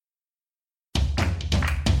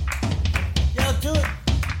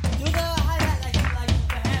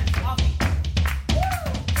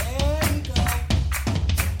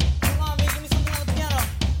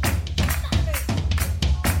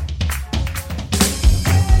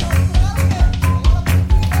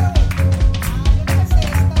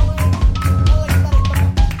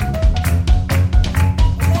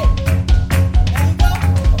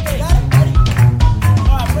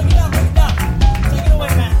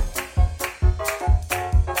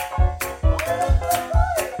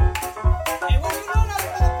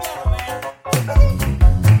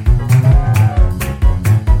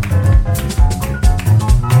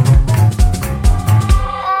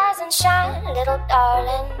little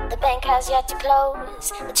darling. The bank has yet to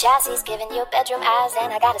close. The chassis is giving you bedroom eyes,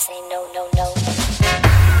 and I gotta say no, no, no.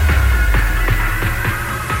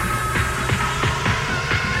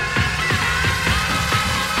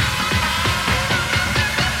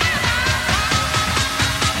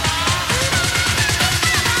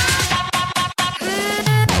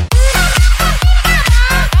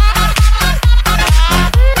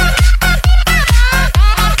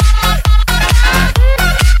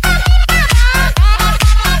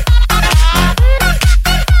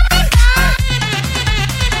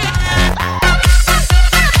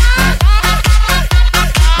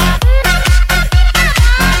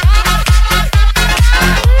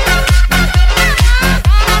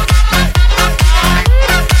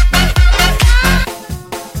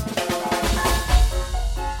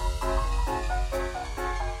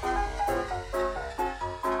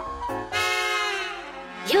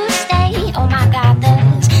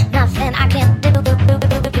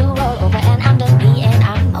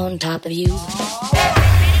 Top of you.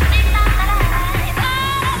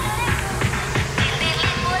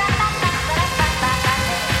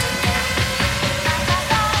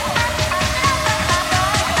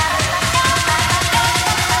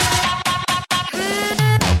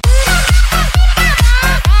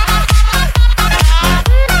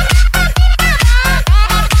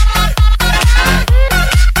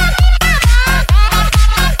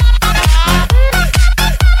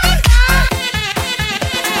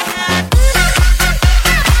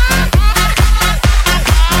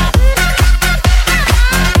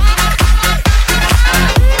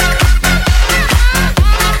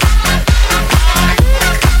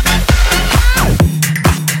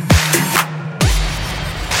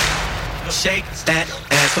 Shake that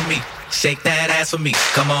ass for me. Shake that ass for me.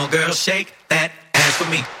 Come on, girl, shake that ass for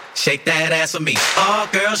me. Shake that ass for me. Oh,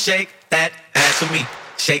 girl, shake that ass for me.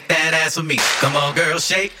 Shake that ass for me. Come on, girl,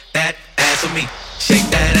 shake that ass for me. Shake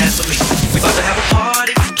that ass for me. We about to have a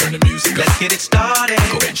party. Turn the music up. Let's get it started.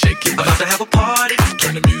 Go ahead and shake it. About to have a party.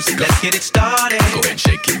 Turn the music up. Let's get it started. Go ahead and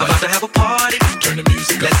shake it. About to have a party. Turn the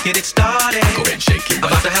music up. Let's get it started. Go ahead and shake it.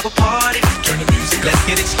 About to have a party. Turn the music up. Let's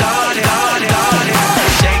get it started.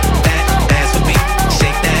 Shake that ass for me.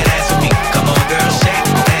 Shake that ass for me. Come on, girl, shake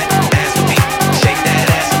that ass for me. Shake that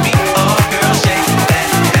ass for me. Oh, girl, shake that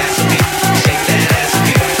ass for me. Shake that ass for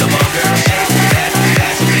me. Come on, girl, shake that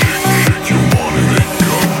ass for me. You wanna let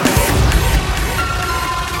go.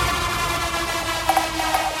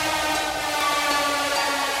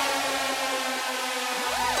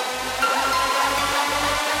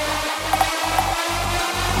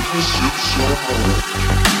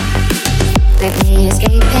 Let me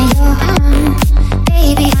escape in your arms.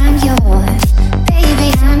 Baby, I'm yours. Baby,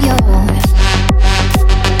 I'm yours.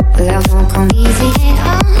 Love won't come easy at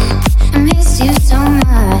all. I miss you so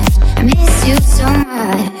much. I miss you so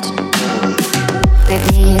much. Let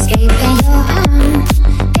me escape in your arms.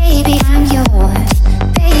 Baby, I'm yours.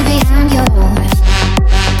 Baby, I'm yours.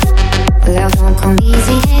 Love won't come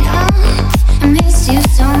easy at all. I miss you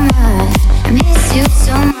so much. I miss you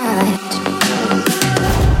so much.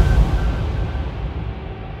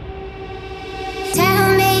 Tell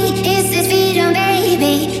me, is this freedom,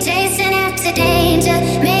 baby? Chasing after danger,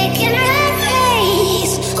 making a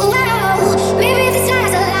race.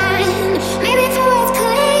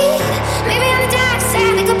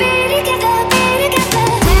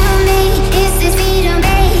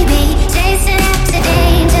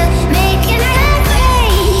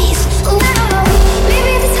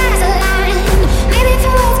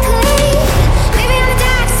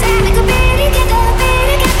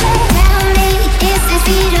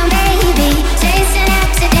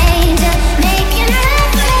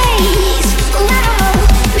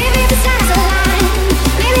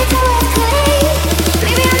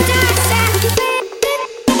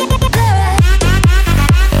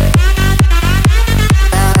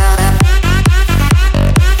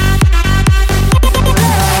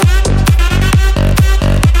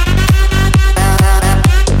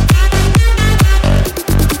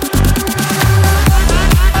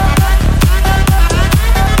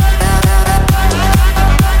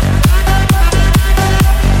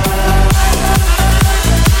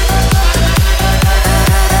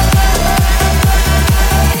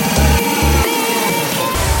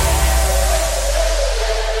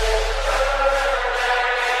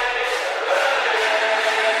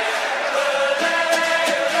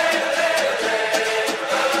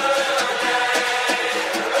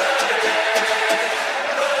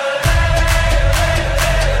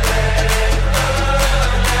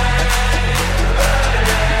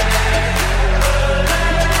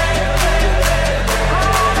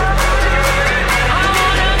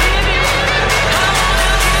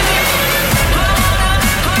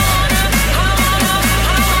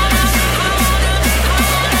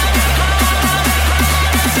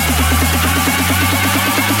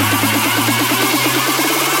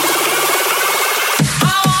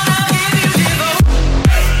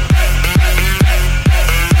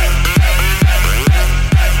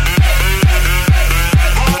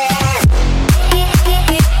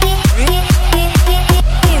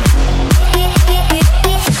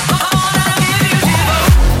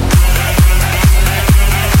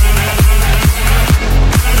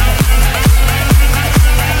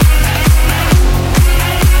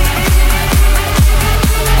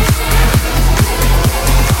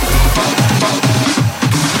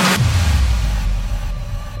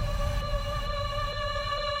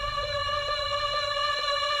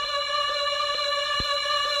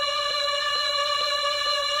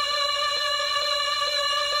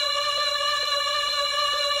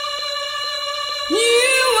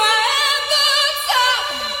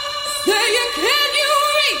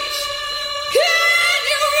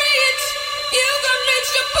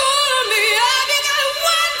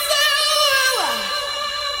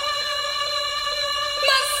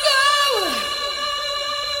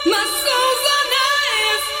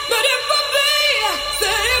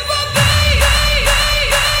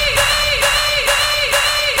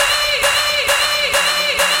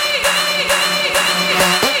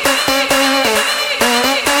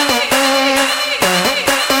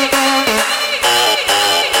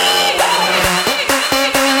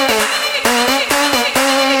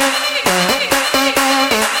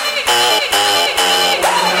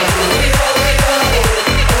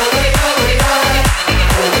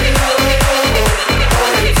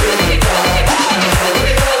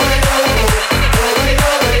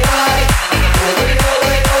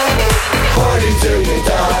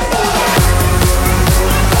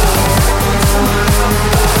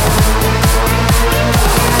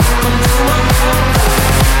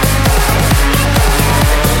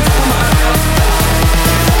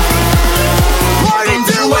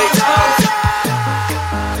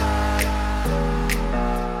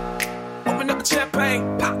 the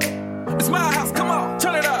champagne, pop. It's my house, come on,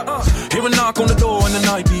 turn it up. Hear a knock on the door and the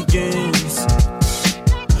night begins.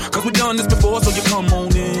 Cause we've done this before, so you come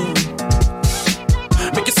on in.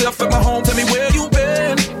 Make yourself at my home, tell me where you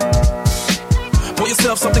been. Pour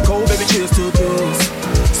yourself something cold, baby, cheers to this.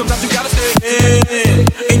 Sometimes you gotta stay in,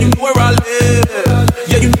 and you know where I live.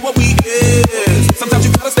 Yeah, you know what we is. Sometimes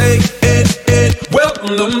you gotta stay in.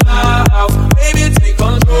 Welcome to my house, baby, take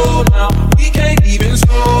control now. We can't even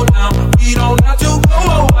slow down, we don't have to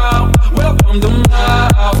go out. Welcome to my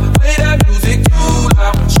house, play that music too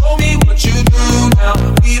loud. Show me what you do now,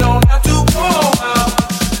 we don't have to go out.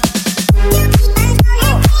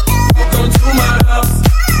 Welcome to my house.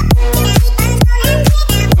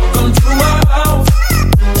 Welcome to my house.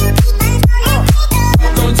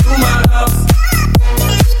 Welcome to my house.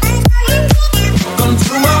 Welcome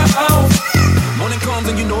to my house. Morning comes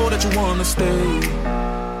and you know that you wanna stay.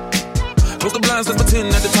 Close the blinds, let's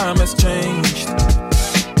pretend that the time has changed.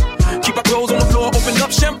 Keep our clothes on the floor, open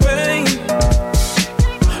up champagne.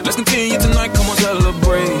 Let's continue tonight, come on,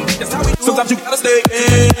 celebrate. That's how we do. Sometimes you gotta stay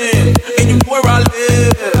in, and you know where I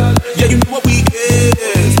live. Yeah, you know what we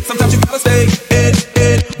is. Sometimes you gotta stay in.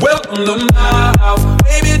 Welcome to my house,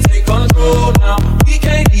 baby, take control now. We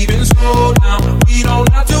can't even slow down, we don't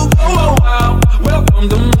have to go out. Welcome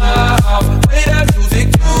to my house, play that music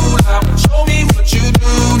too loud. Show me what you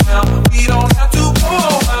do now, we don't have to go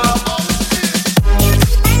out.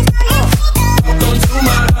 Welcome to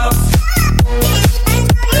my house.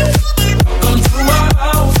 Welcome to my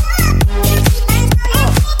house.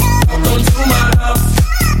 Welcome to my house.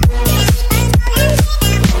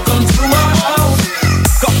 Welcome to my house.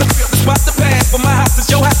 Got the grip, the spot the pass, but my house is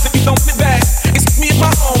your house if you don't fit back. It's me and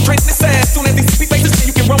my home, trading this ass. Soon as these sweet faces say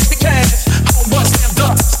you can run with the cash. I don't rush, stand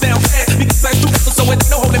up, stand fast. Because I do this, so it ain't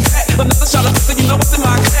no holding back. Another shot of this, and you know what's in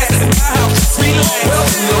my glass. In my house, relax.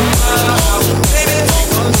 Welcome to my house, baby, take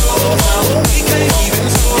control now. We can't even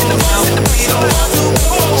slow down, we don't have to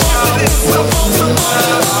go out. Welcome to my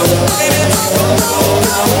house, baby, take control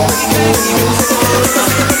now. We can't even slow down,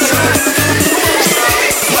 we don't have to go out.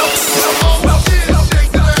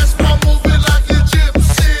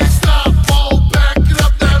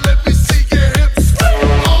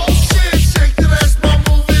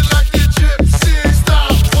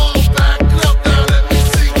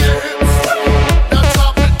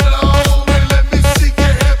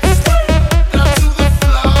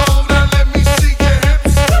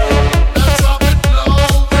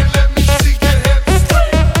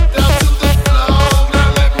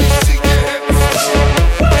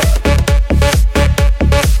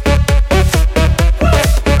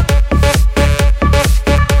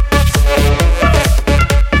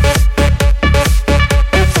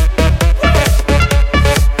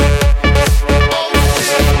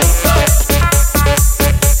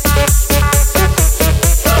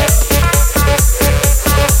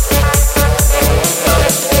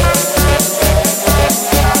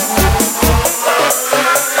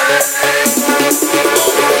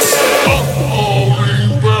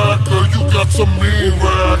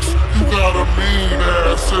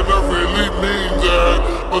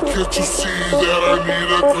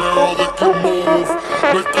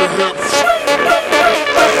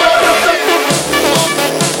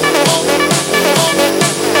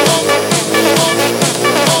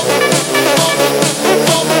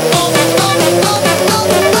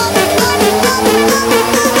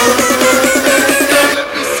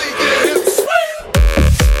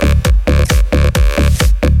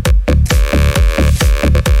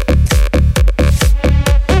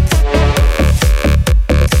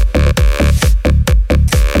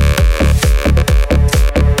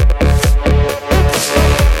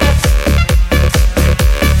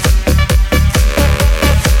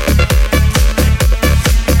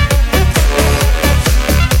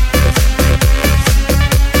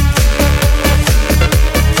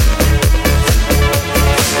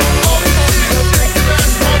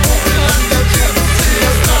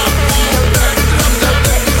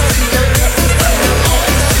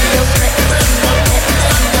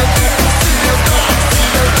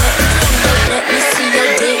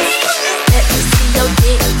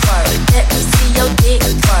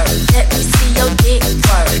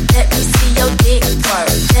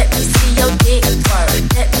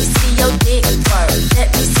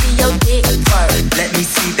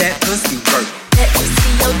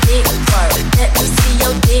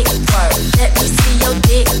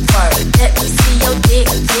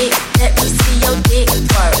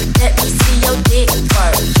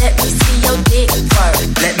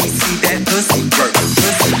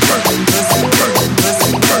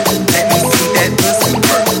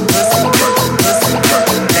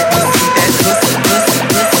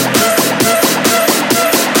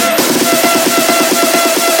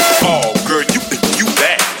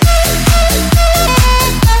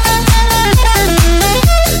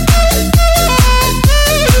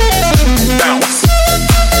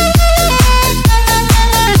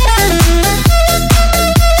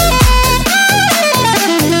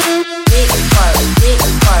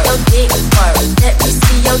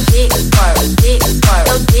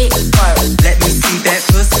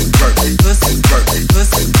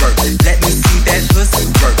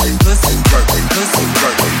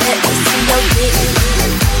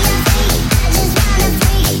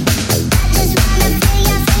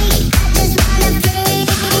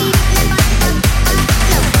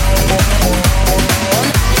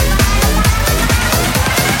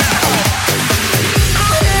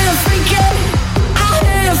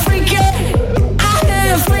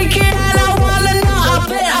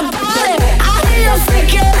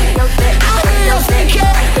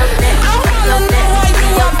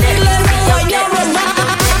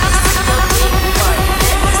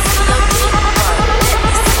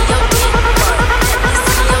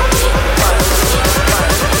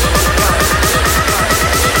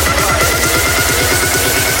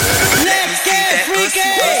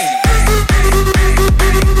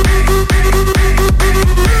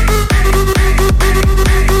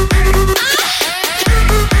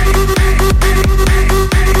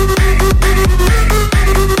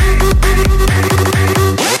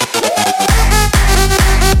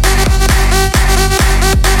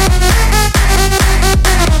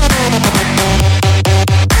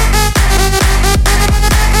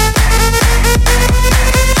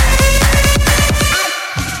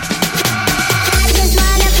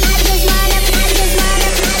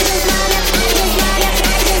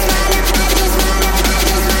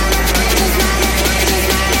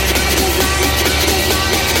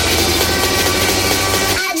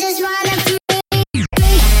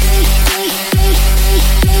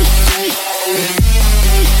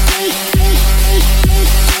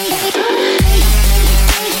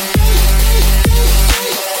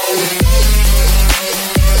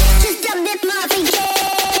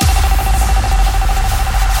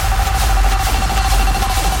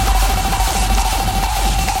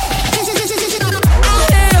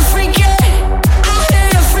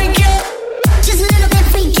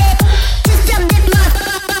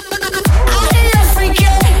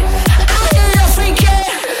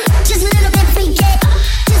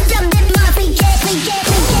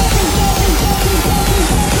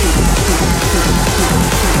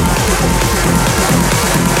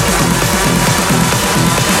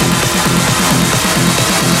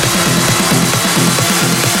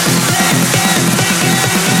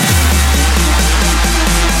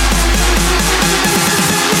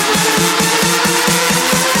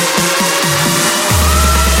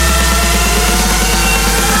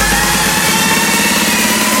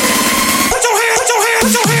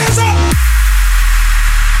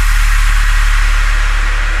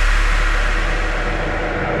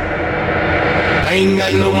 I ain't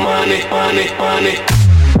got no money, money, money.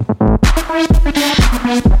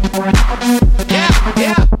 Yeah,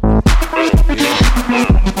 yeah.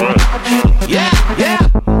 Yeah, yeah.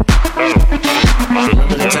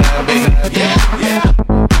 Remember the time, baby. Yeah, yeah.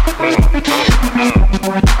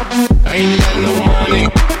 I ain't got no money.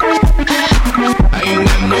 I ain't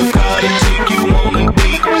got no car to take you on a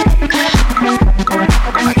date.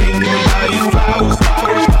 I can't even buy you flowers,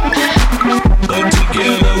 but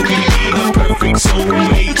together we be the perfect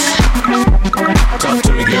soulmates. Talk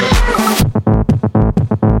to me, girl.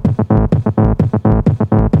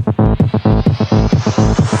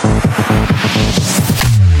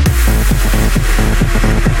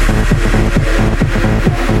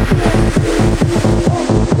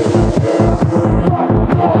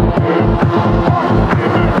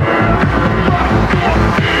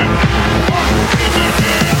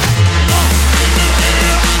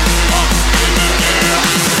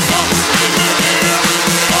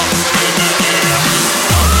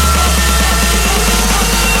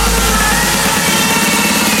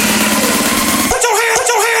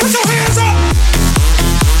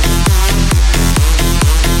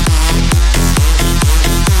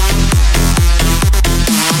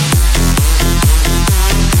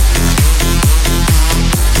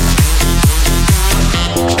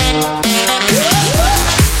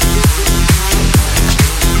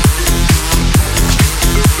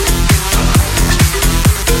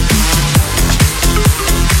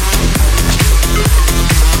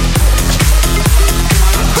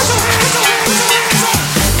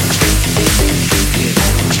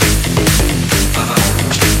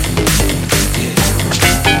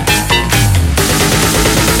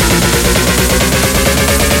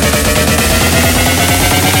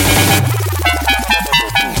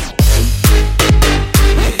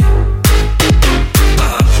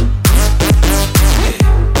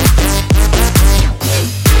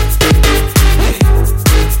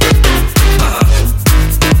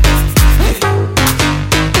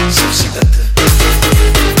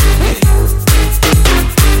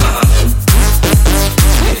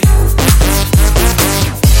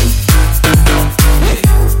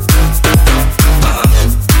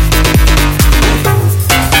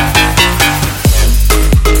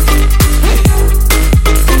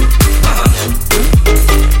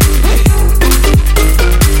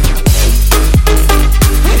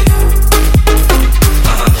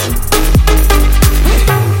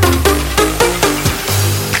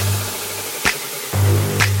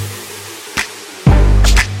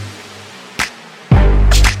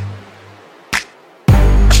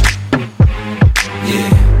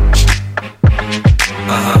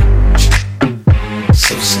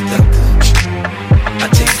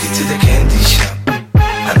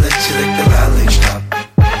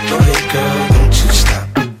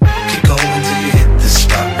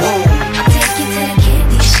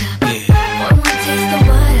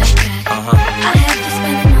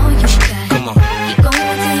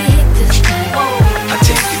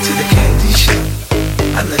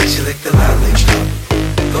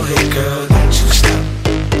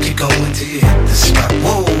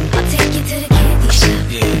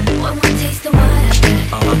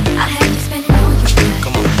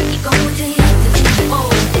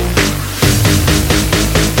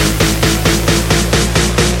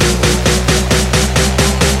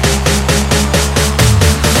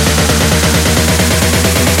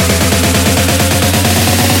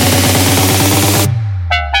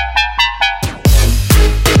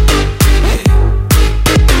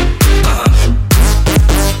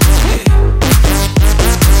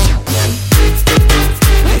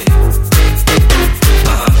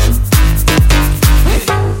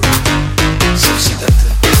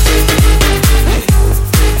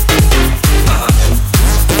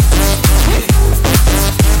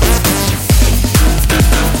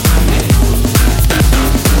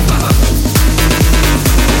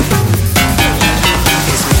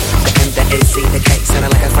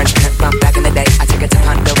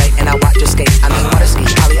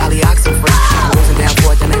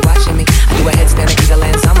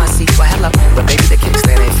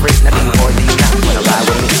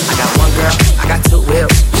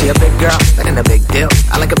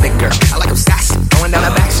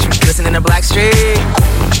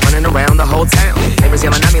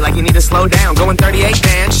 slow down. Going 38,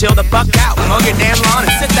 man, chill the fuck out. Mow your damn lawn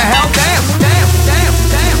and sit the hell down. Damn, damn,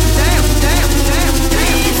 damn, damn, damn, damn,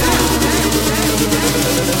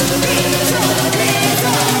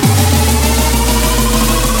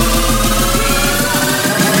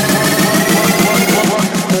 What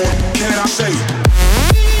can I say?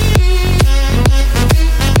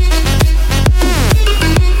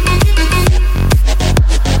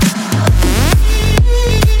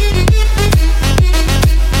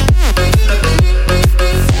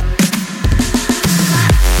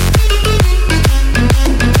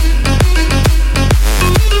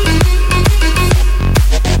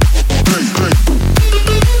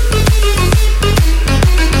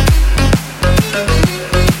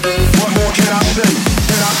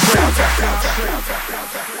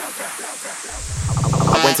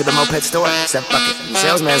 store. I said, fuck it. And the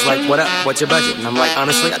salesman's like, what up? What's your budget? And I'm like,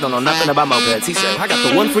 honestly, I don't know nothing about mopeds. He said, I got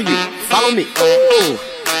the one for you. Follow me. Ooh,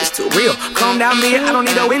 it's too real. Calm down, man. I don't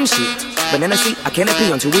need no windshield. Banana seat, I can't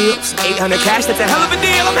be on 2 wheels. 800 cash, that's a hell of a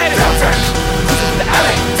deal. I'm headed downtown. The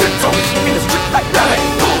alley, tiptoe in the street like ballet.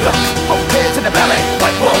 Pulled up, moped to the ballet.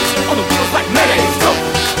 White walls on the wheels like mayonnaise. Go.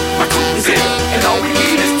 My crew is here, and all we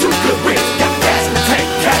need is 2 good wins. Got gas in the tank,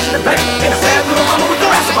 cash in the bank, and a bad little mama with the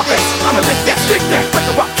ass in my face. I'ma lick that, stick that, break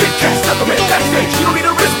the rock, kick cash, suck 'em in backstage. You don't need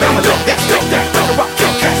a wristband. I'ma lick that, stick that, break the rock,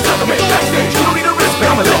 kick cash, suck 'em in backstage. You don't need a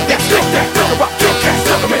wristband. I'ma lick that, stick that, break the rock, kick cash,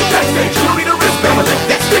 suck 'em in backstage. You don't need a wristband. I'ma lick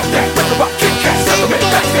that, stick that, break the rock, kick cash, suck 'em in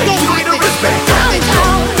backstage. You don't need a wristband.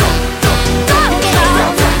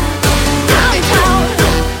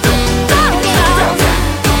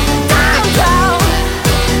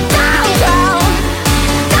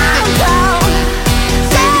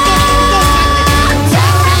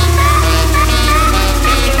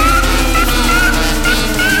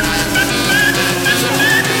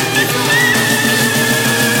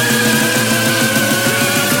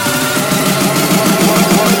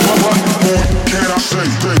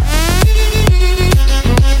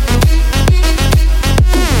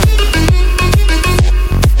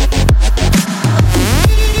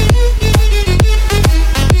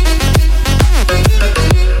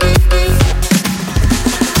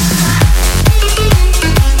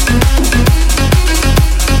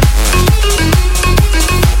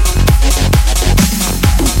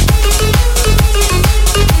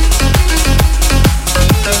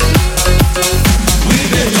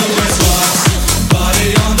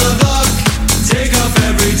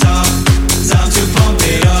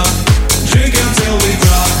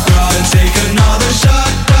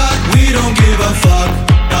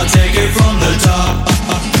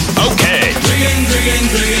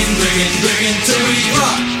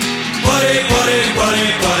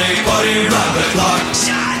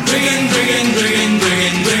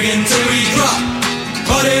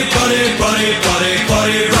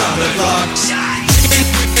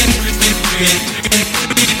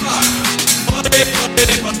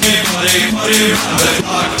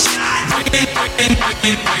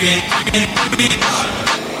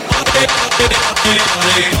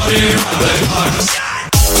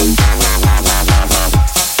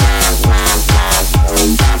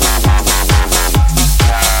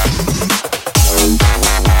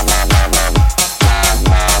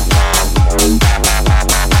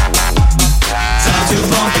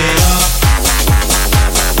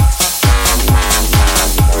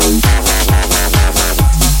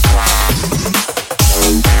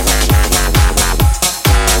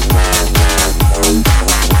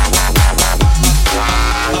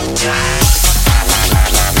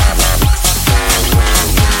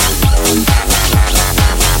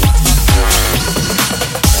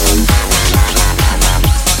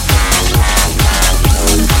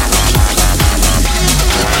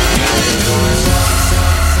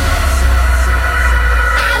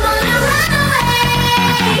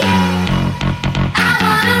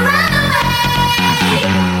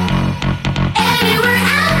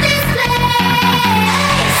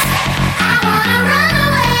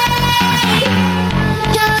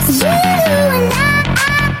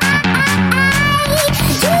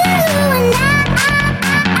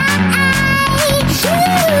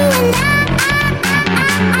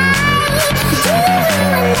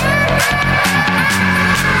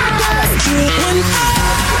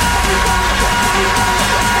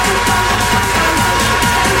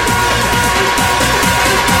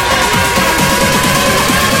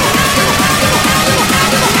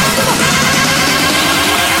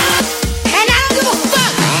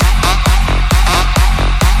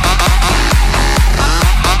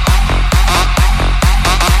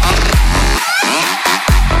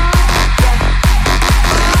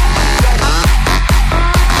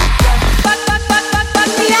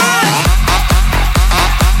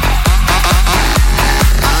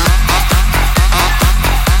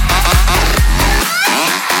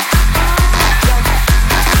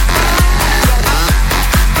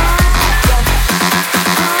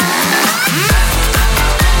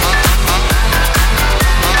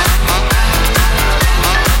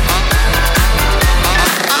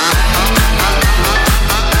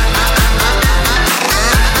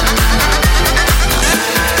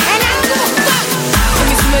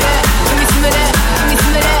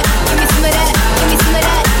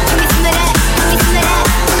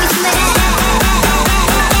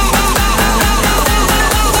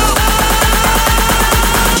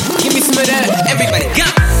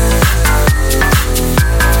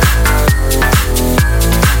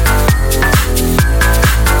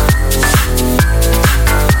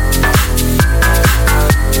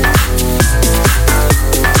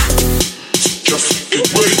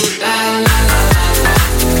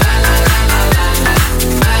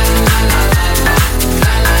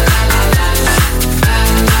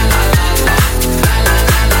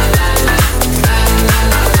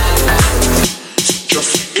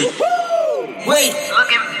 wait,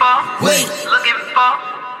 looking for, wait, looking for,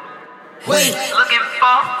 wait, looking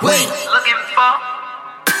for, wait, looking for, wait,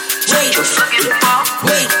 looking for,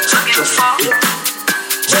 wait, looking for, wait,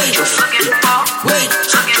 looking for, wait, looking for, wait,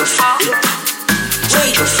 looking for, wait,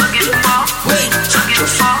 looking for, wait, looking for, wait, looking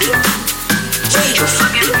for,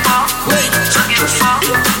 wait, looking for,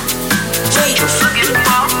 wait, looking for, wait, looking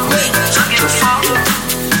for,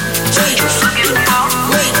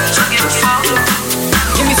 wait, looking for.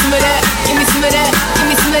 Give me some of that, give me some of that, give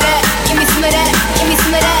me some of that, give me some of that, give me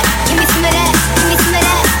some of that, give me some of that, give me some of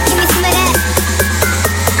that, give me some of that.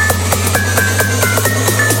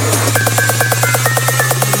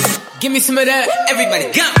 Give me some of that,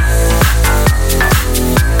 everybody go!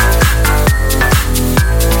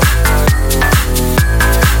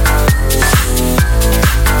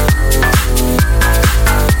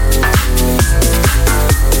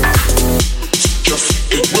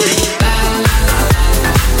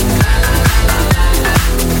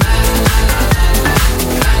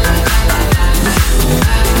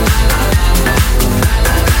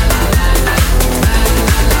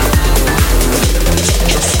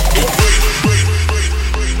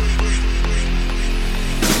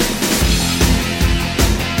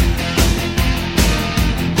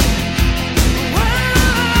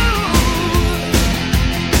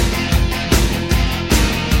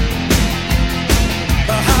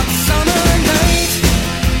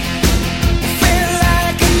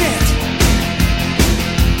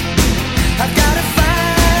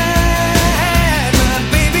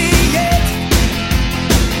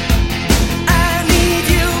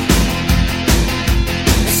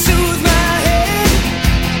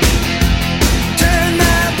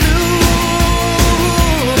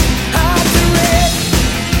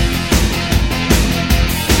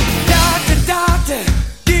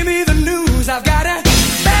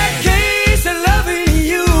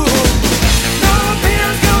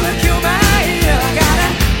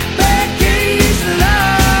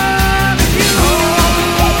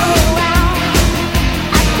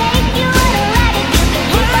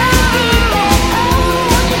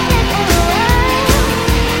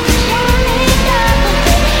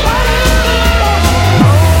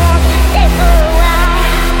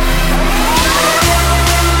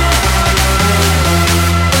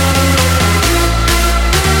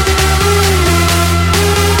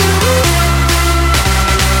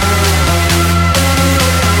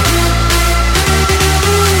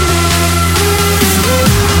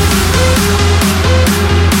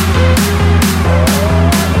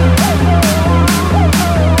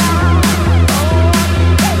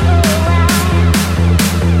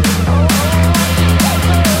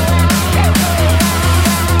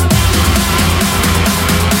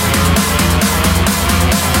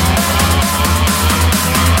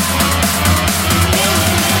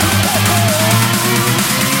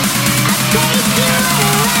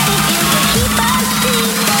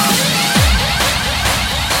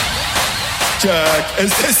 Jack,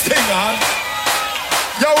 is this thing on?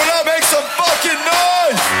 Yo, will I make some fucking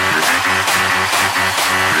noise?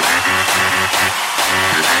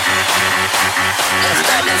 Let's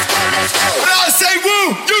go, let's go, let's go. When I say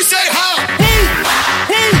woo, you say ha. Woo,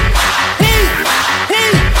 woo, woo,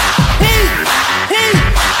 woo, woo, woo, woo,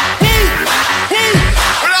 woo.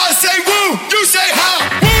 When I say woo, you say ha.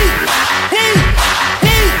 Woo, woo,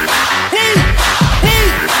 woo, woo,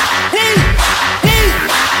 woo, woo, woo,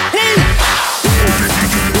 woo.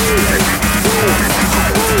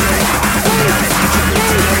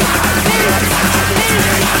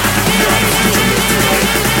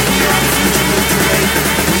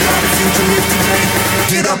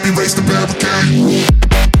 Get up, erase the barricade.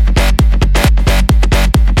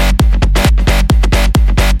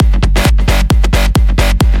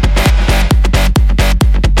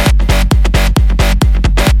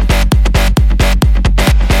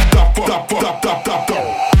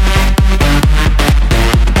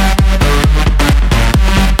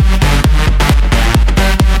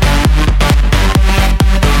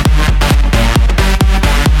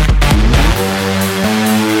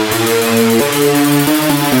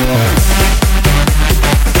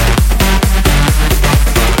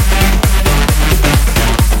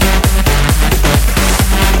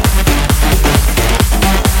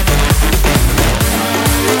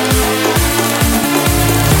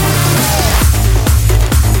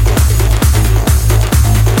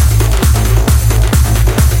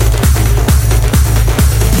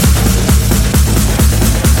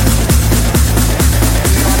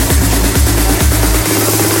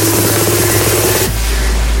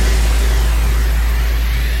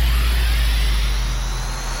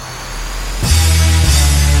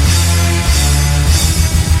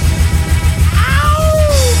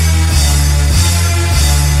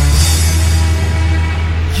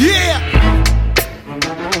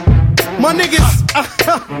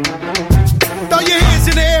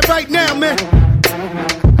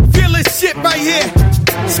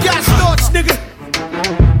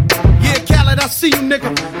 see you, nigga.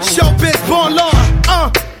 Showbiz, born law.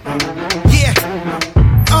 Yeah.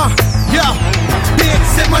 Yo. Yeah,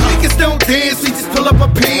 said my niggas don't dance. We just pull up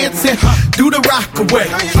our pants and do the rock away.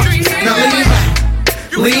 Now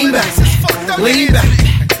lean back. Lean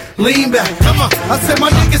back. Lean back. Come on. I said my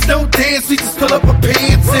niggas don't dance. We just pull up our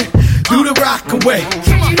pants and do the rock away.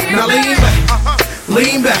 Now lean back.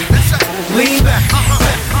 Lean back. Lean back.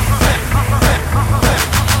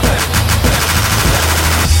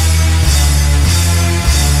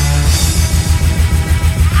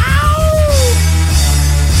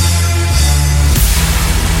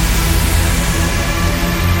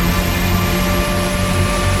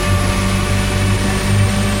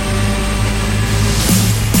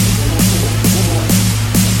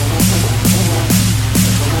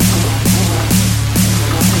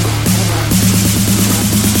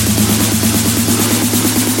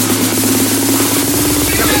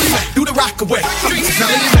 Away.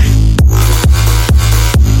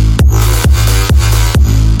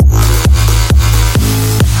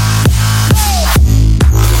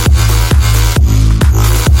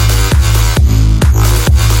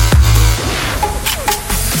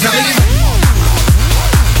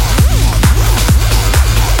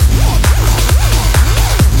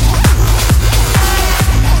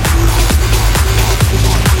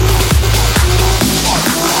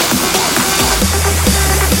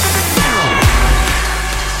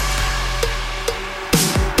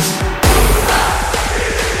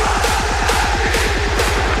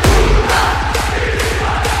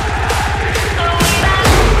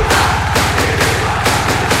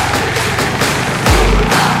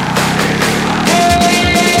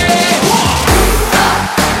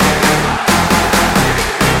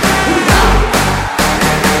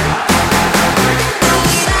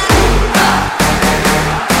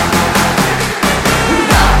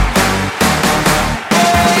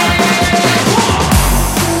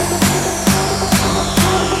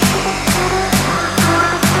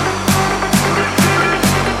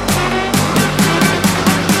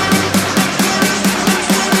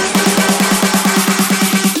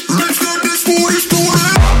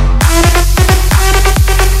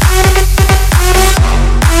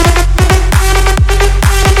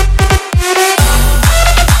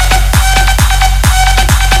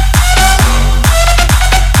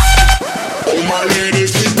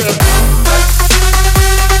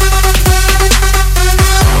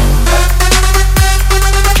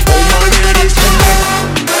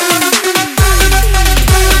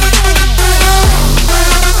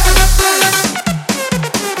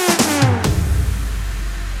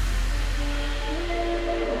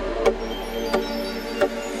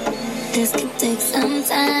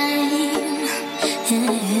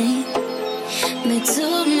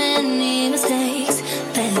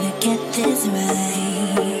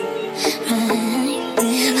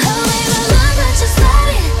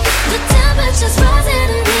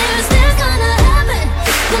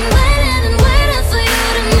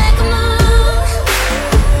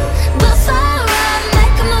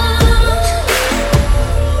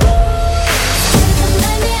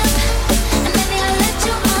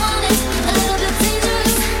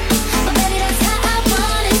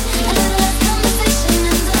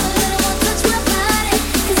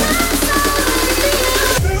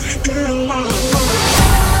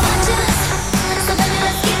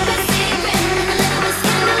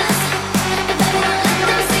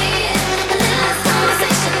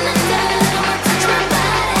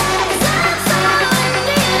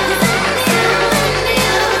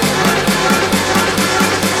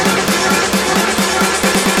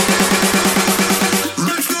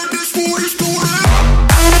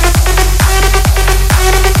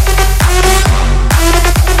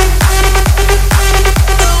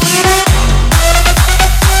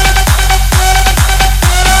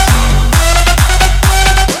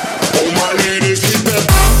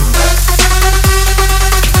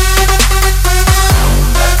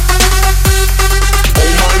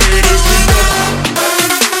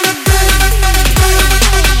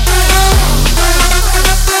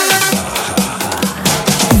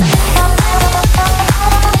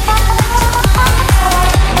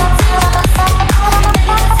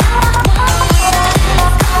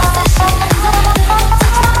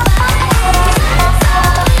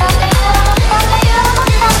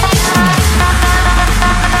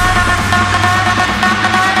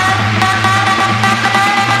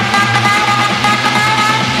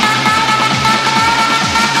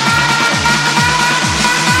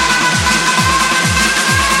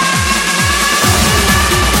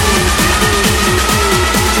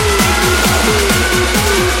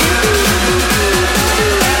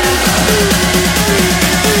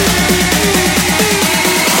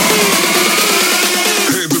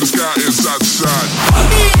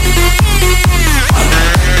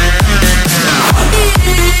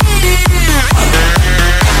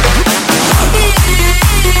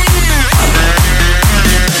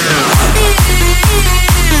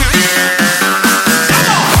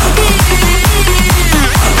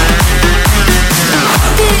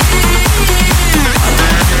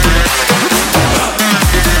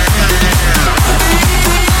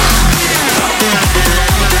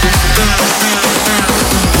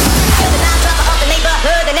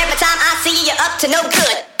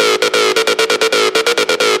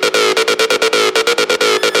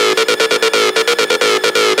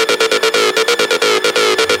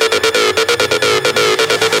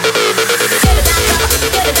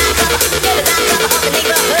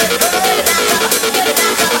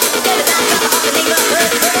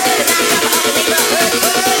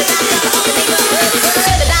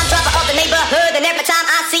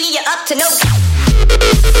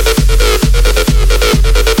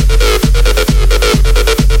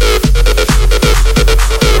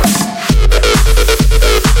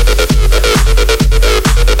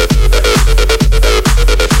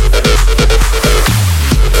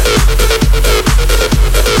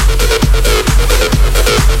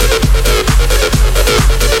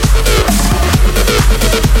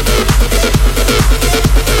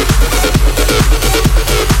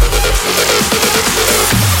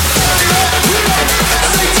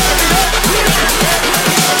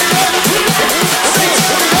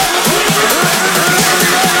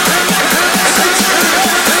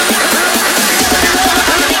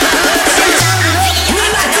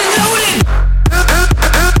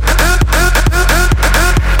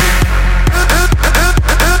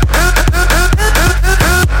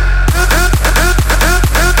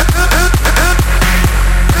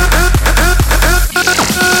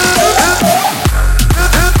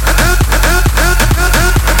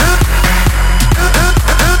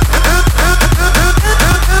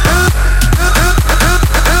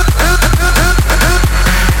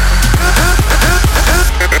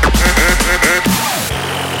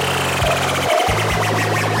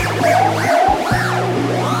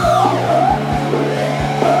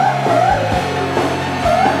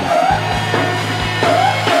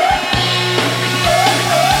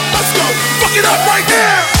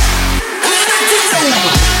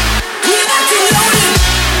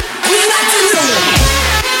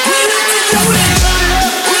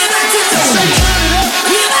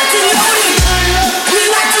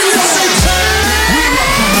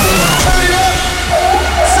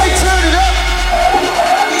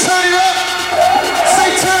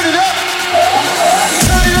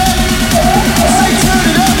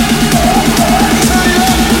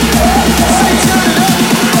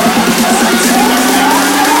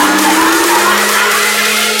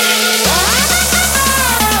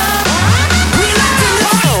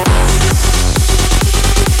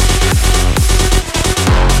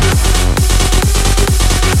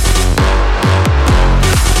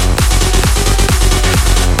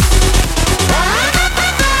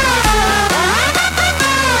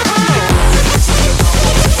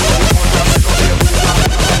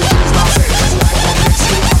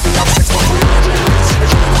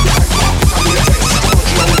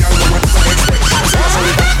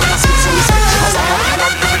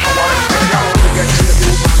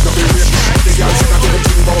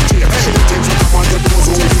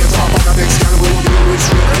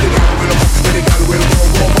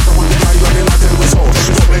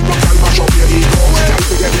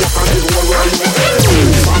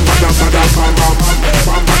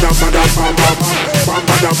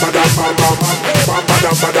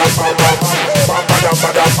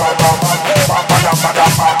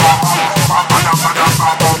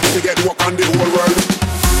 We get work on the whole world.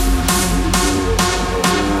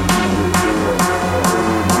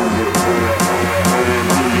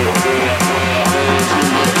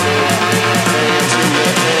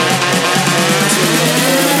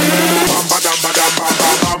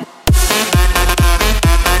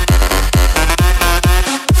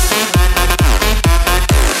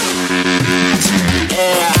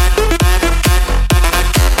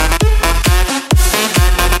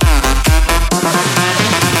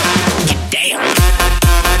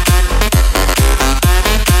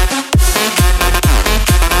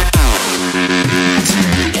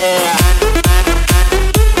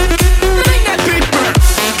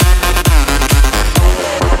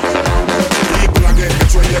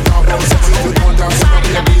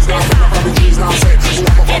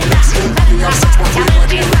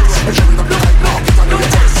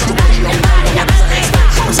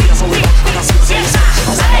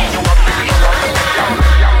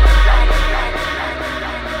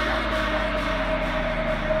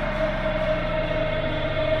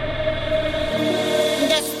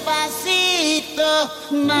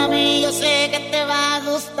 Mami, yo sé que te va a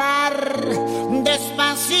gustar.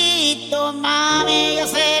 Despacito, mami, yo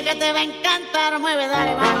sé que te va a encantar. Mueve,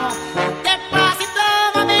 dale, vamos. Despacito,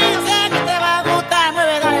 mami, yo sé que te va a gustar.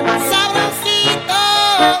 Mueve, dale, más sabrosito.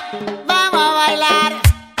 Vamos a bailar.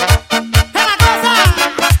 ¡Es la cosa!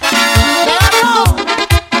 ¡Levantó!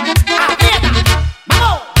 ¡Aprieta!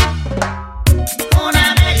 ¡Vamos!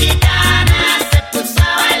 Una mexicana se puso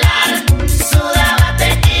a bailar. Sudaba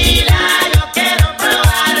tequila.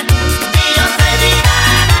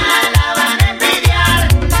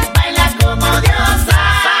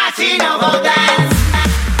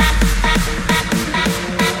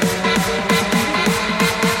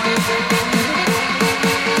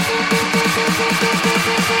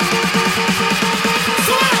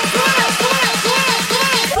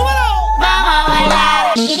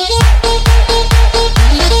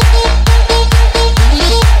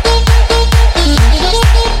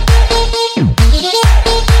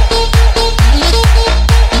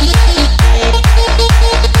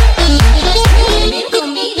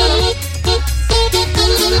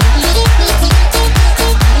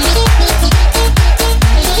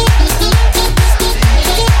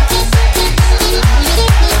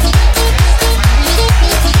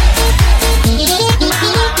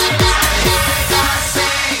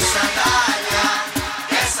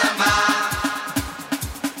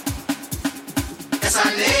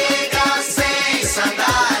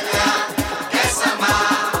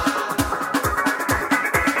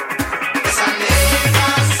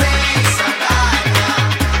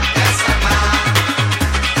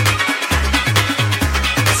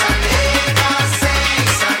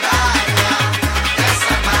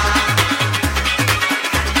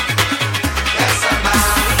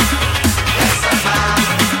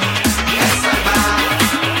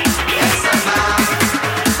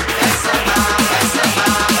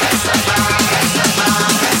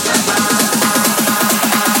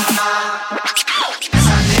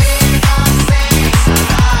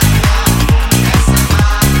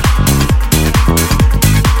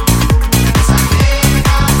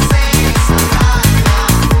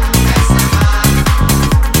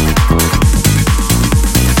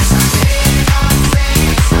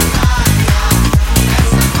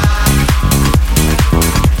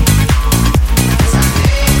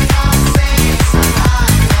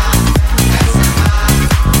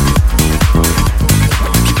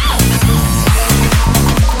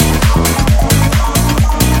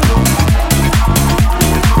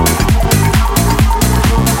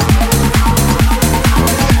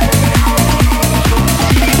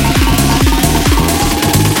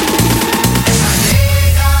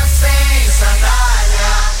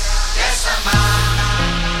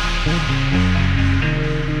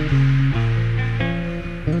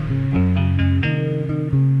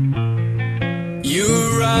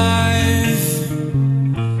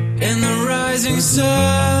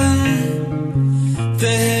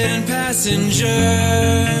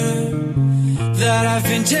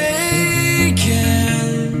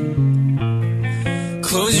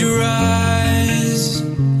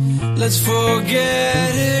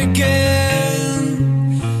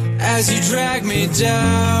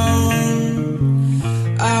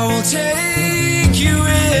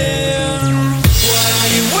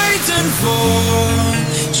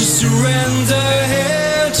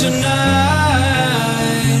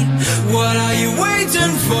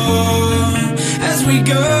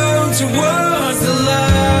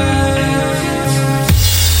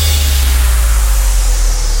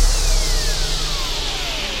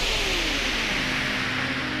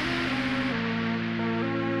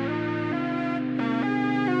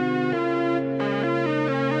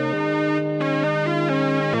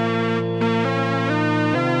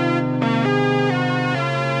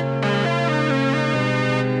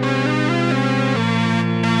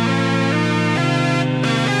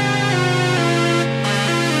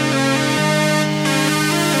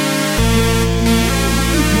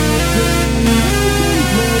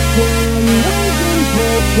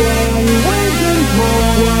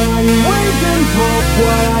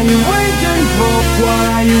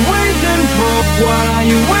 What are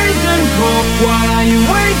you waiting for? What are you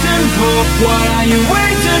waiting for? What are you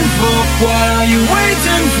waiting for? What are you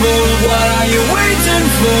waiting for? What are you waiting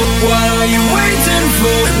for? What are you waiting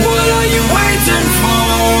for? What are you waiting for?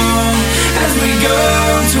 As we go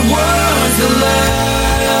towards the light.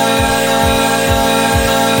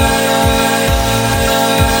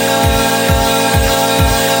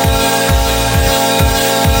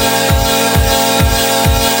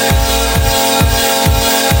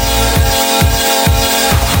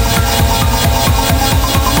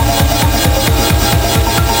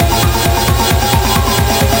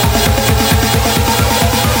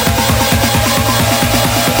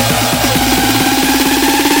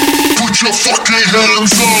 Your fucking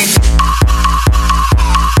hands up.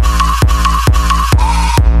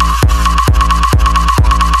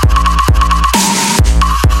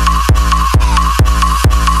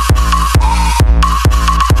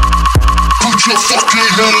 Put your fucking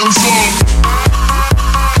hands up.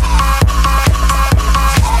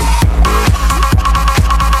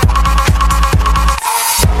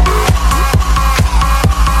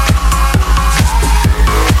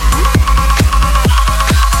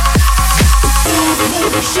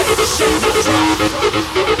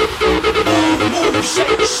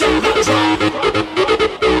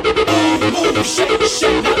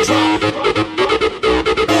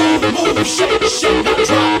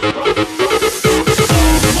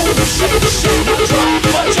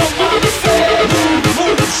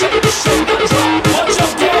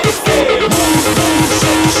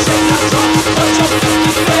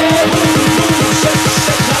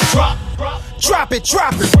 Drop it,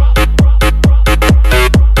 drop it.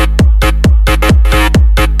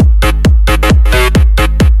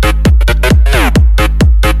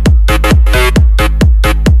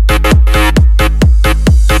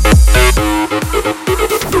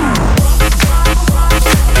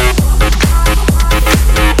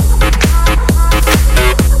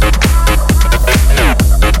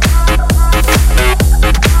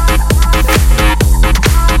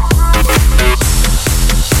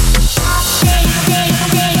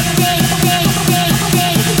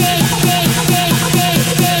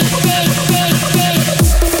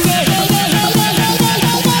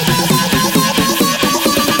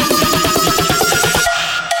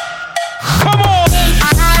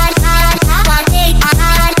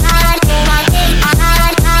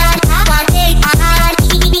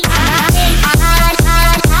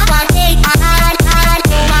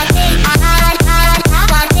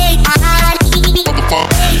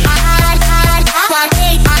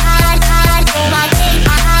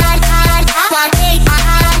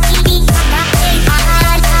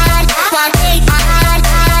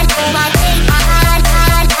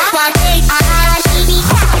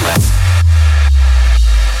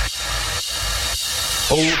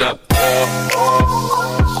 Hold up.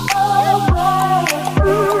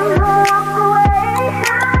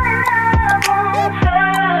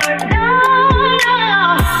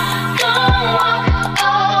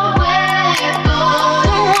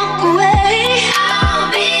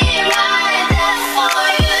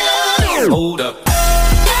 Hold up.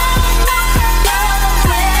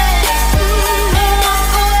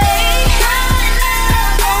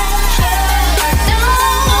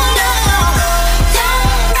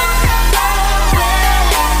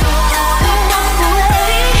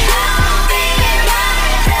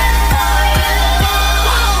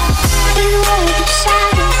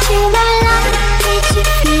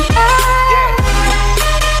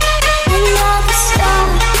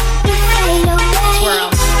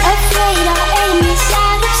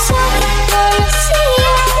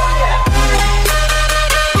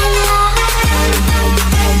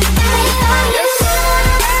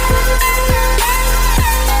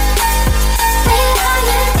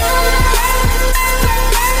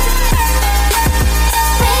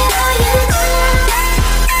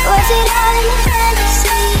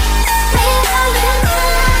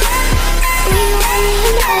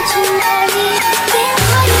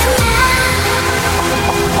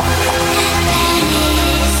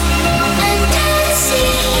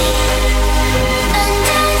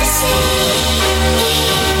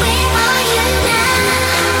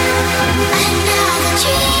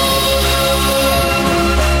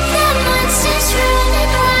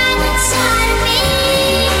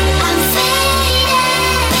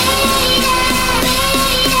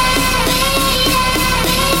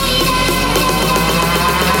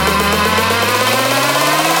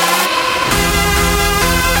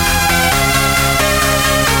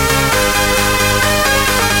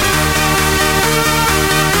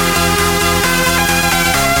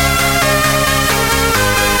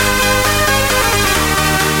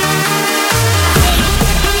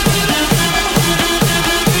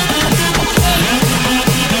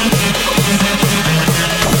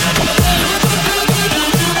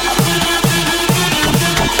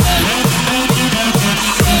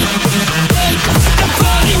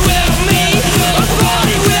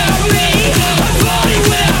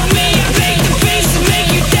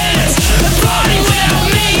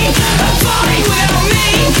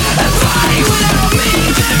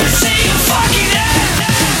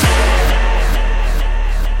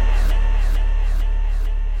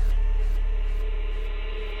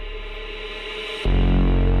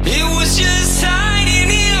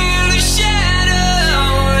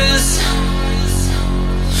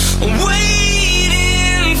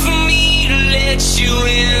 you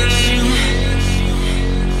in.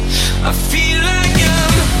 I feel like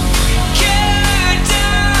I'm carried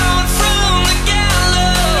down from the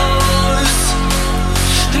gallows.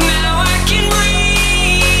 Now I can breathe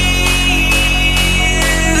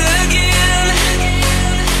again.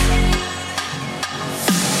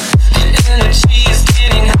 The energy is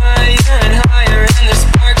getting higher and higher, and the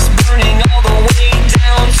sparks burning all the way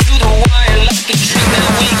down to the wire, like a dream that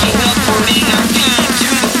waking up, burning our feet to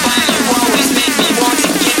the fire. You always make me want to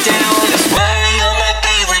get down. That's why you're my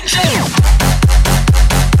favorite dream.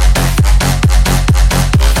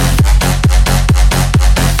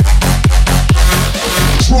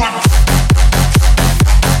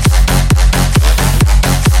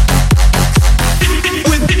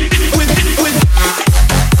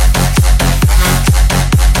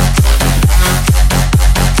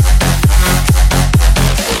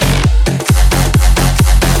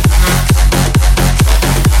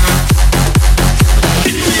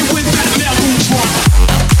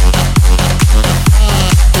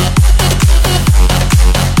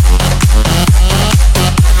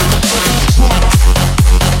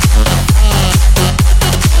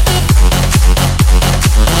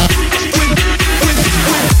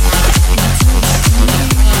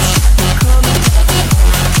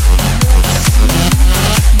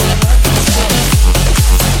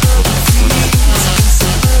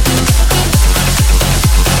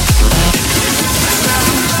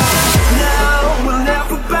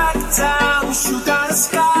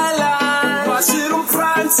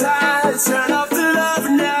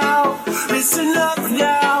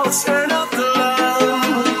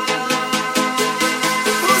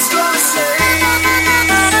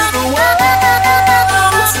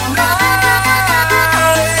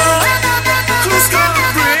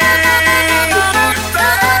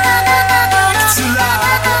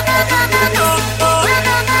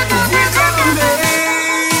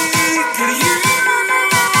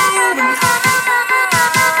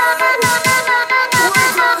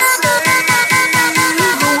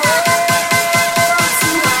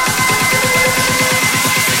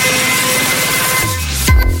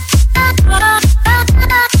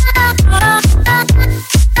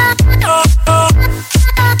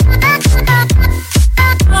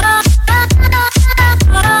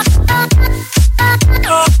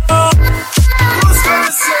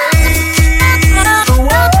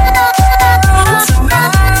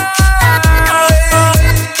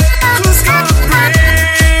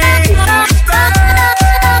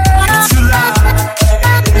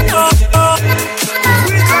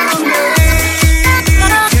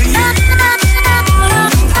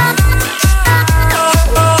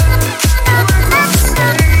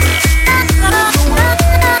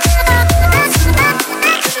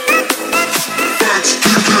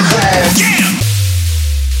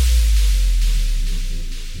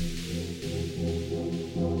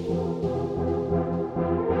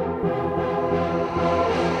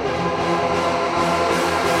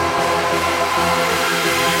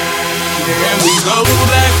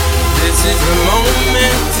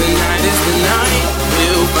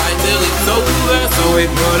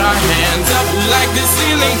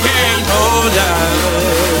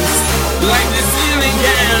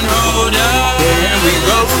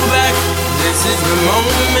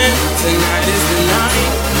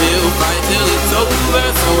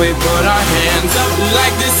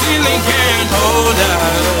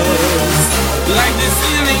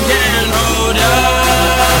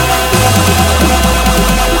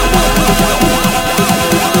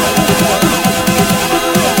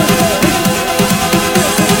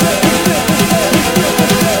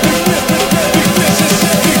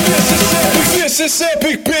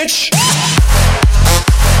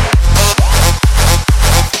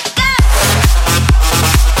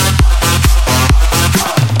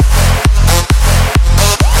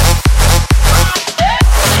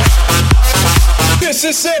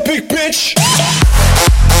 This epic, bitch.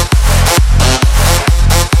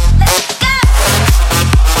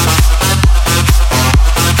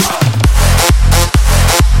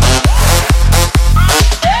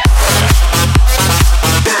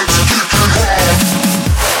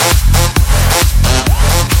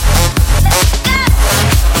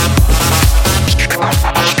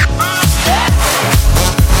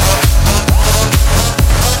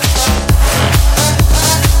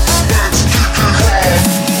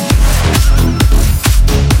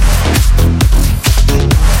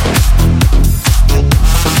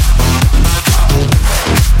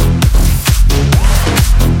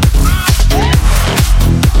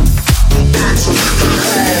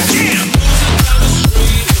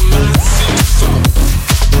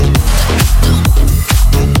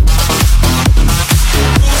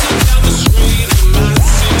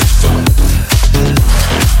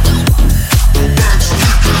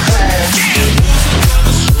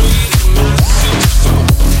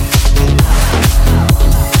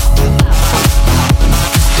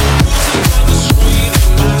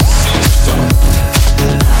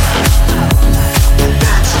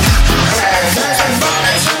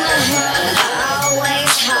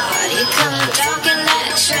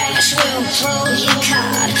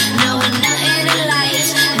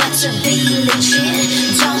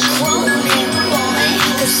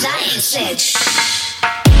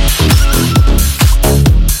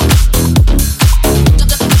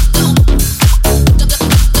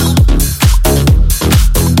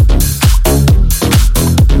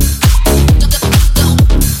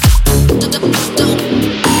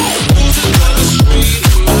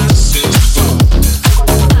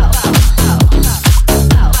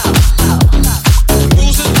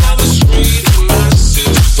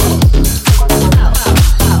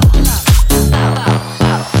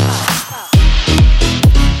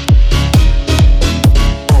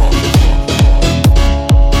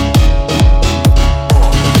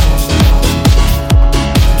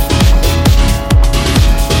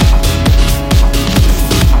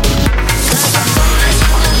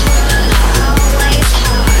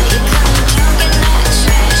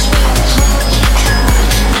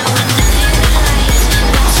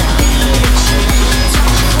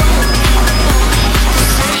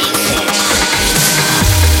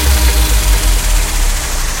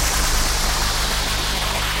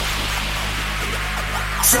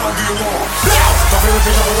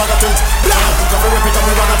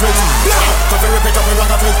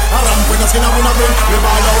 skin and we not win. We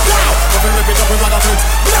ball out. Don't rip it up, we rock a flip.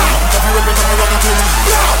 Don't rip it up, we rock a flip.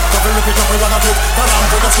 Don't rip it up, we rock a flip.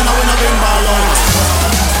 Put the skin and we not win. Ball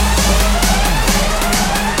out.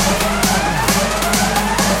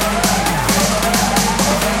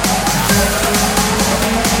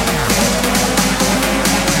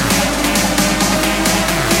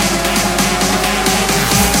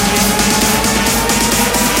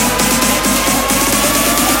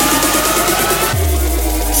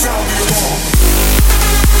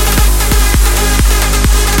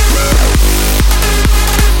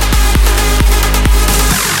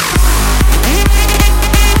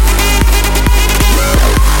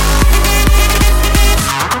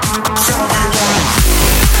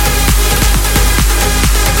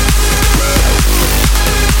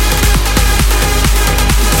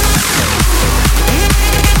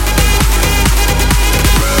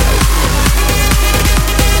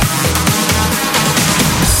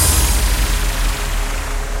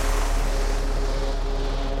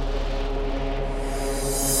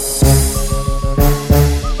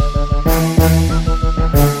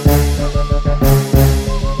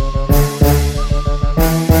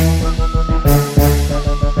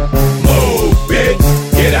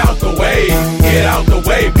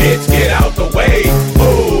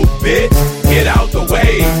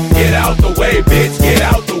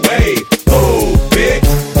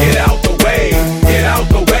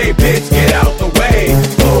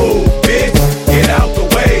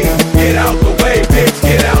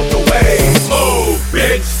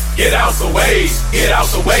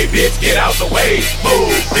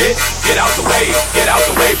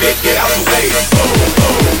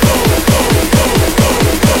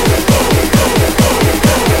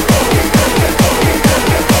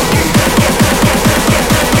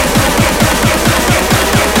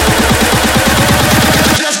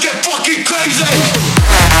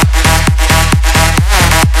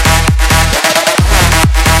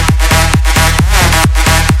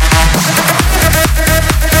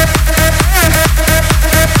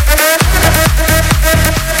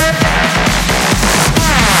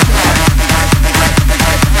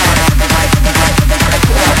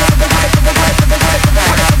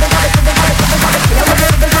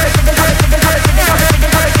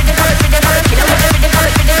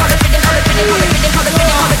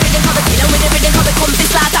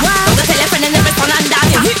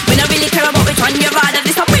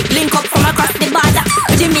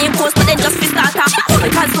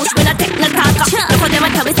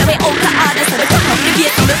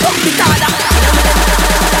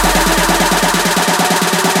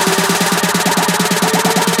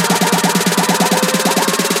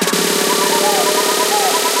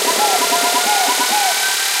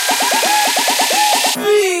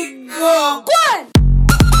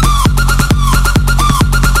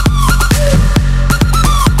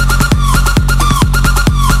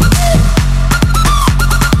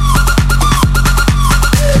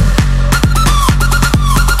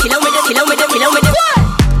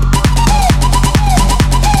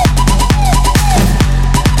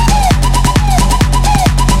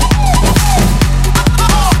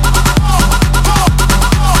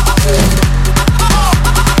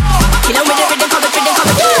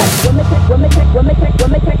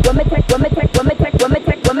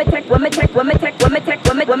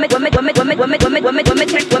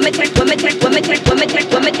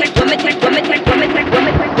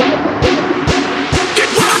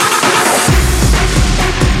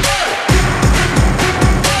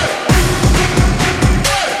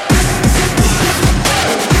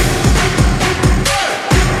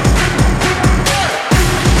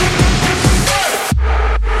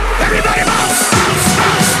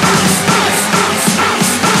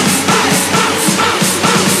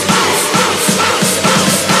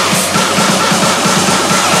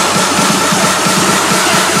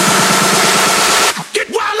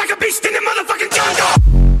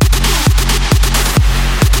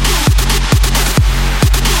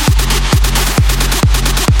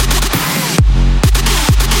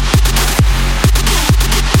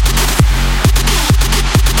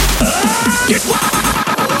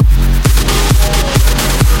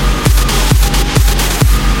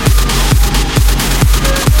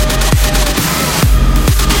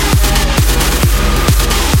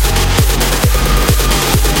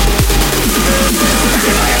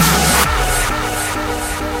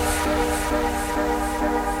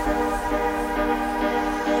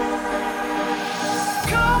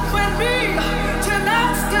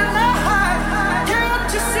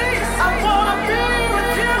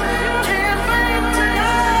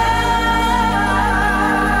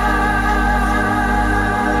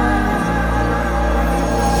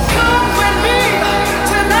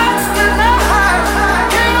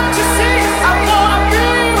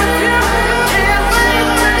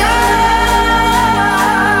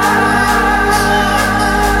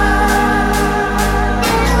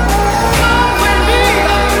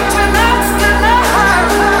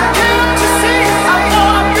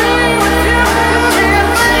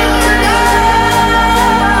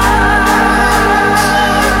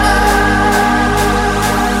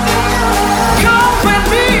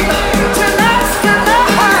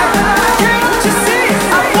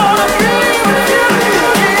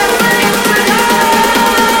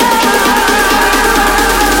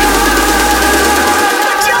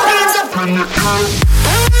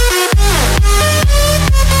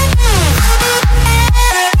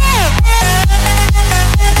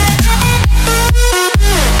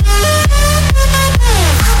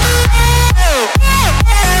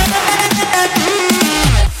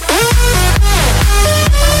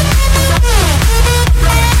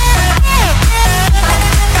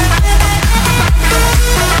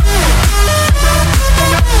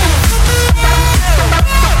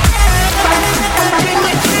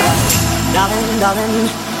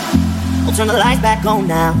 back on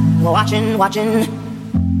now, watching, watching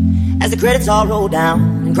as the credits all roll down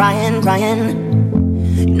and crying, crying.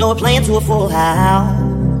 You know we're playing to a full house.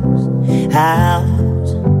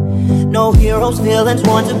 No heroes, villains,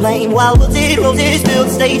 one to blame. While wilted roses fill the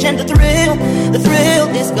stage and the thrill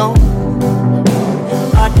is gone.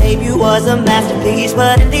 Our debut was a masterpiece,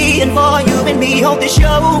 but in the end for you and me, hope this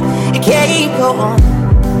show, it can't go on.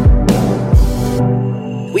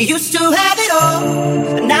 We used to have it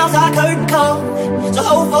all, but now's our curtain call. So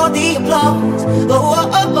hold for the applause, oh, oh,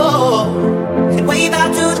 oh, oh. And wave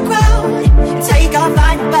out to the crowd, and take our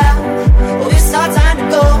final bow. Oh, it's our time to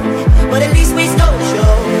go, but at least we stole the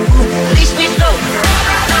show. At least we stole the show.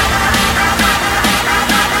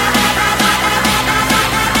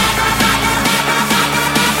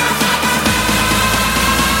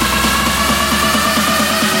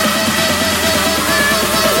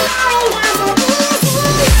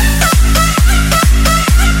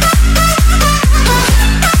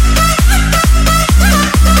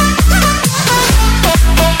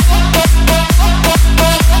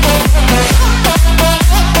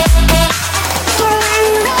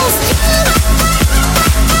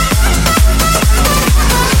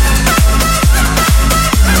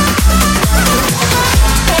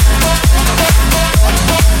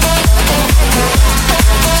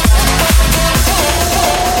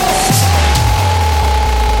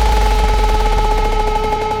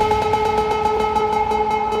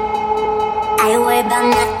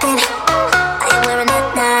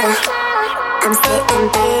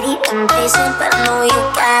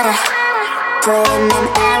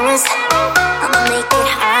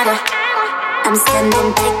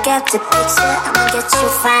 To picture, I'ma get you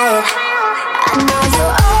fired. I know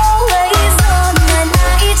you're always on the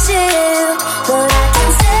night shift, but I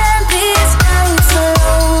can't stand these nights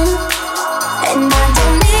alone. And I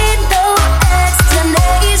don't need no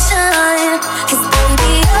explanation, 'cause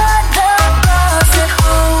baby you're the boss at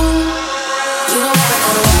home. You don't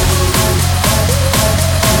ever know.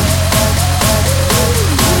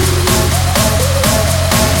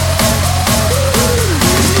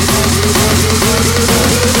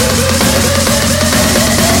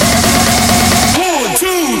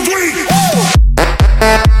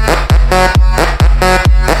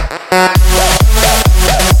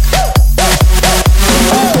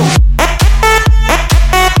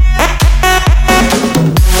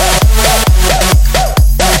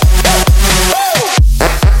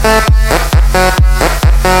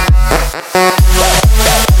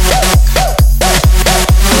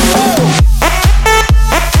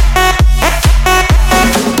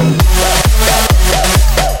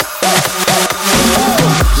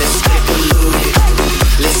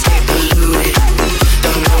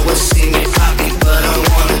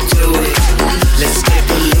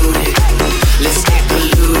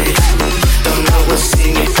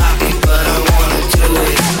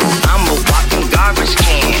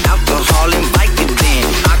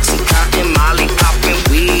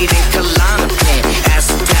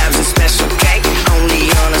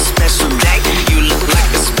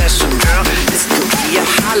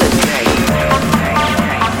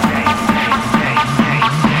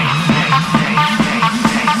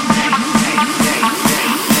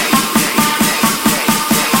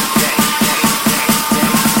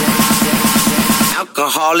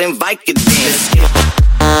 Alcohol and Vicodin.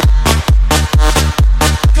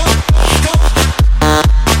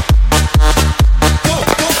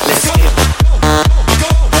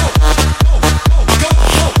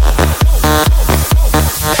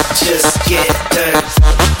 Just get dirty.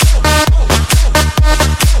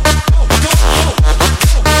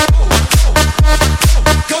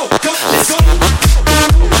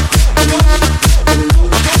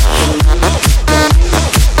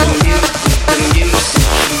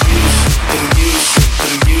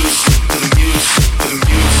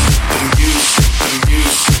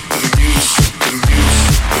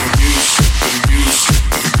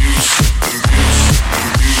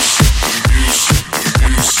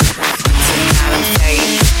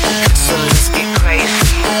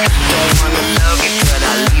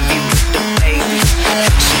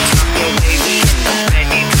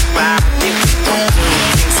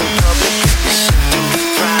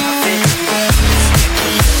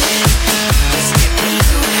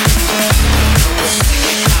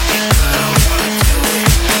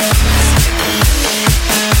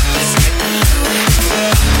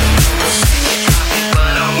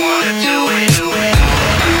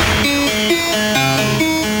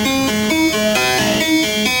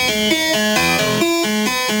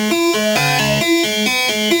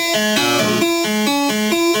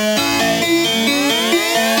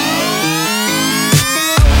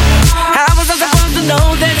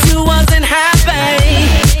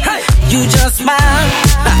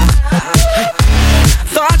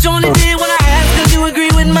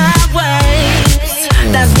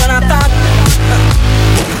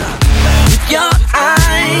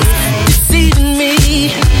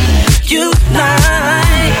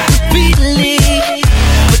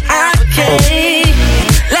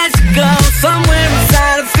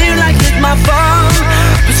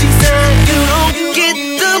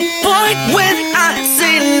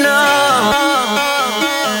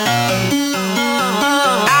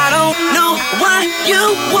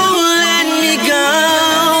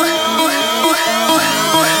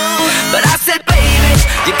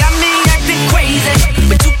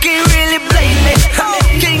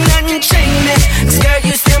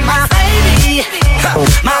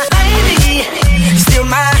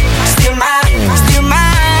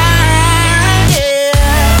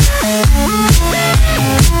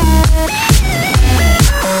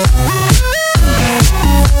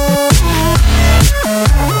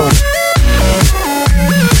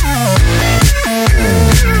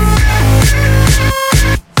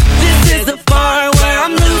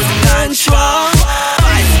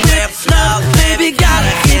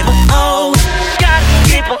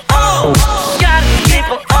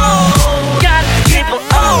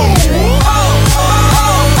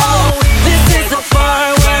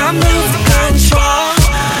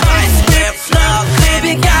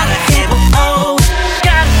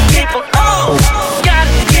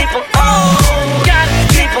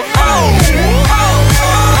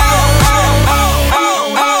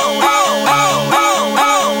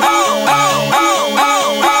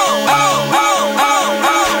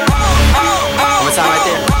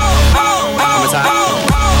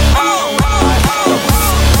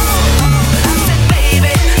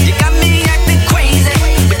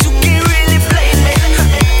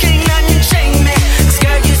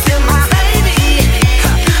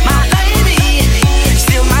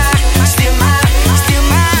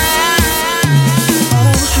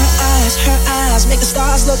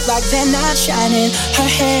 shining. Her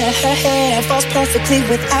hair falls perfectly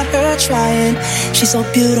without her trying. She's so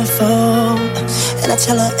beautiful, and I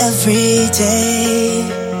tell her every day.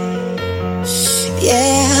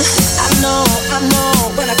 Yeah, I know,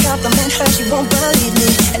 when I compliment her, she won't believe me.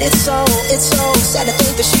 And it's so sad to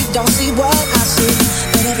think that she don't see what I see.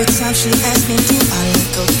 But every time she asks me, do I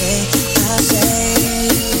look okay? I say,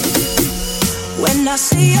 when I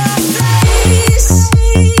see your face,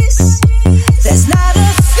 there's not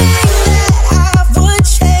a thing that I would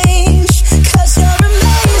change. 'Cause you're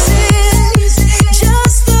amazing,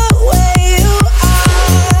 just the way you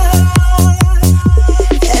are.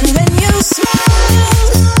 And when you smile,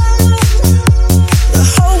 the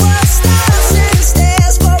whole world stops and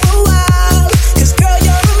stares for a while. 'Cause girl,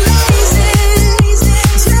 you're amazing,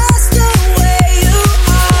 just the way you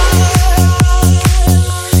are.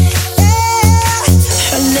 Yeah.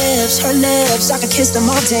 Her lips, I could kiss them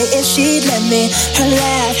all day if she'd let me. Her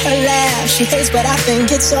laugh, she hates but I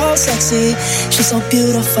think it's so sexy. She's so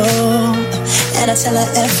beautiful, and I tell her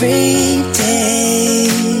every day.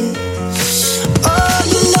 Oh,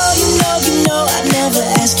 you know, I never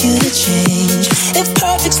ask you to change. If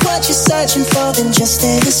perfect's what you're searching for, then just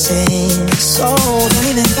stay the same. So don't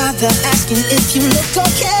even bother asking if you look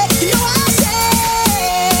okay. You know I say,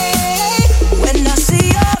 when I see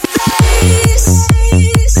your face,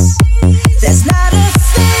 there's not a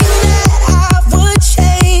thing that I would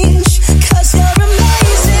change. 'Cause you're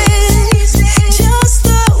amazing, just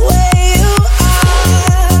the way you are.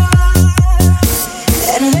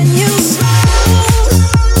 And when you smile,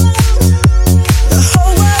 the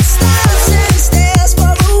whole world stops and stares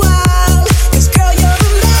for a while. 'Cause girl, you're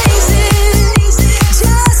amazing,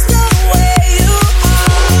 just the way you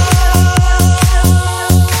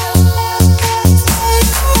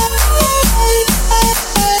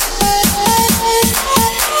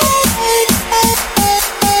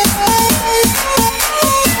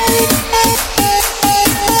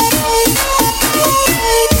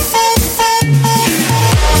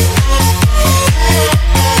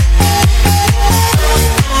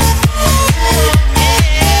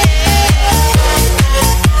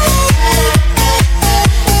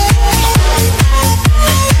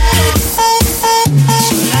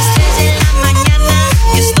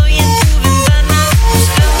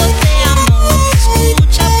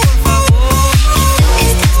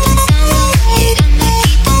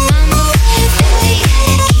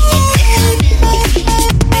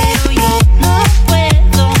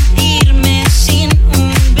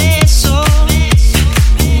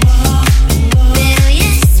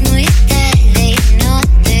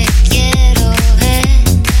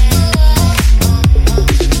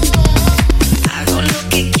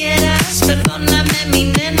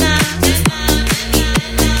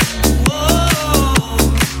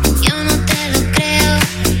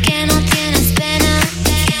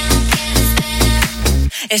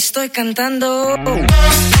Estoy cantando.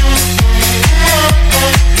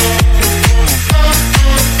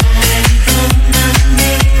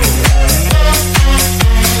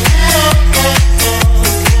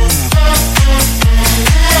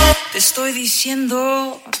 Te estoy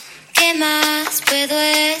diciendo. ¿Qué más puedo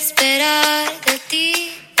esperar de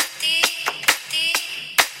ti?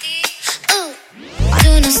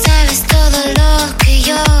 Tú no sabes todo lo que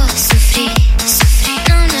yo sufrí.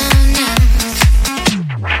 No, no, no.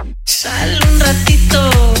 Sal un ratito,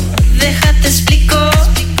 déjate explico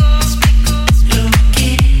lo que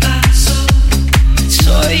pasó.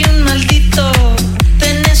 Soy un maldito, te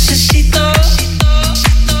necesito.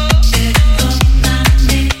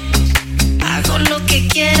 Perdóname, hago lo que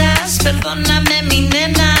quieras. Perdóname, mi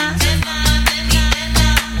nena.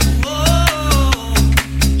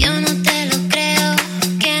 Yo no te lo creo,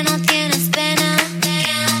 que no tienes pena.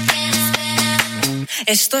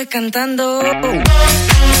 Estoy cantando.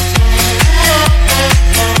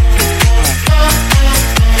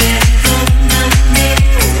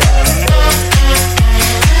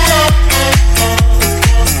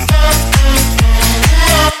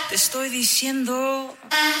 Te estoy diciendo.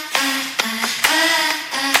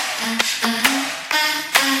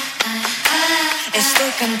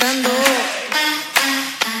 Estoy cantando.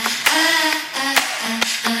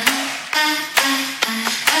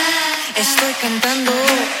 Estoy cantando.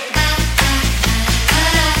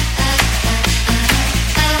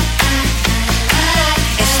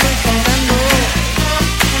 Estoy cantando.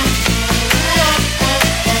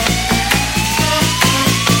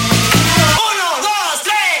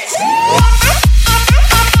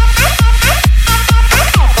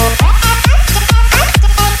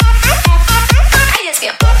 Ahí es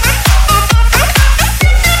tiempo.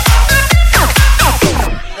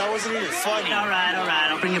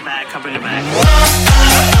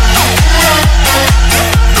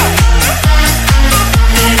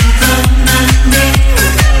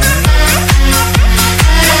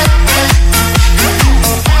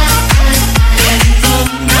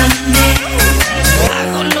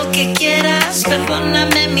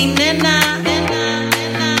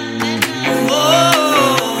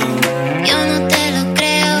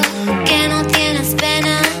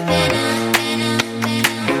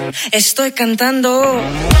 estoy cantando.